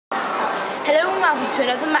Hello and welcome to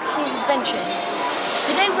another Maxis Adventures.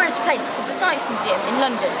 Today we're at a place called the Science Museum in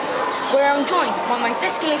London, where I'm joined by my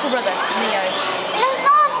pesky little brother, Neo. Like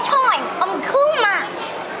last time, I'm cool,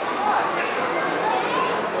 Max.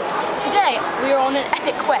 Today we are on an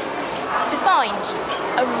epic quest to find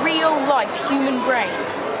a real-life human brain.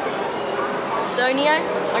 So Neo,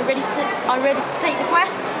 are you ready to take the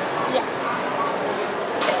quest? Yes.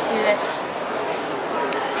 Let's do this.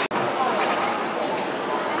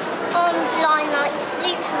 I'm flying like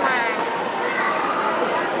Superman.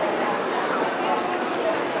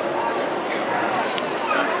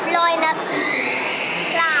 I'm flying up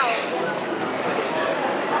clouds.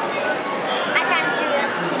 I can do a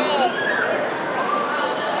spin.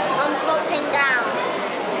 I'm dropping down.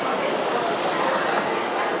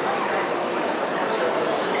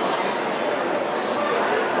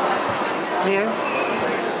 Neo?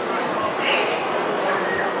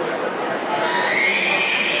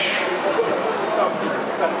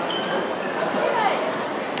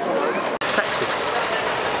 Taxi.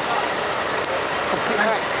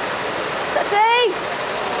 Taxi!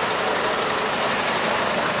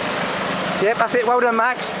 Yep, that's it. Well done,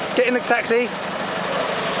 Max. Get in the taxi.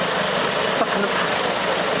 Fucking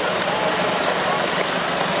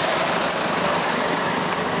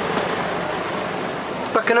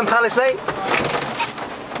Buckingham Palace, mate.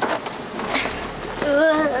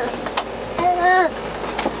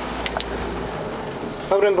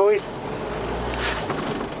 Well done, boys.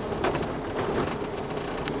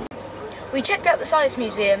 We checked out the Science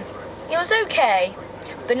Museum. It was okay,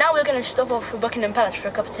 but now we're going to stop off for Buckingham Palace for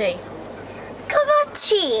a cup of tea. Cup of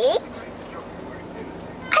tea?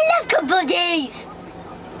 I love cup of teas.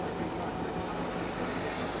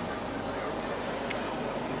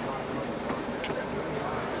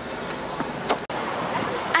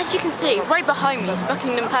 As you can see, right behind me is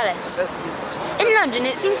Buckingham Palace. In London,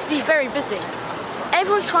 it seems to be very busy.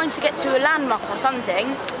 Everyone's trying to get to a landmark or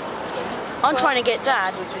something. I'm trying to get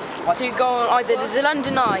Dad to go on either the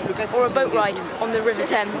London Eye or a boat ride on the River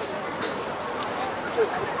Thames.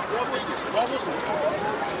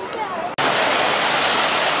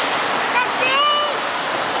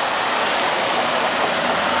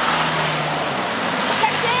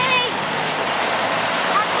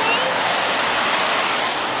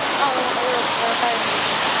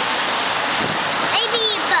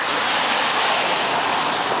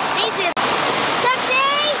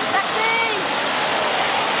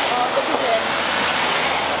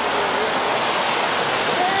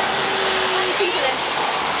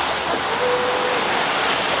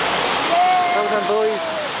 Well done, boys.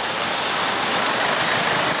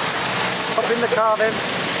 Hop in the car then.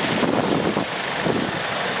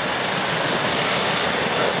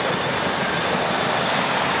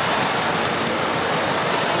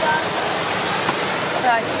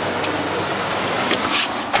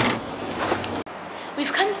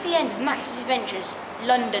 We've come to the end of Max's Adventures,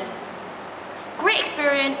 London. Great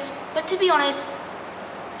experience, but to be honest,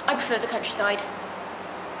 I prefer the countryside.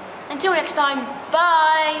 Until next time,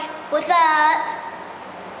 bye! What's that?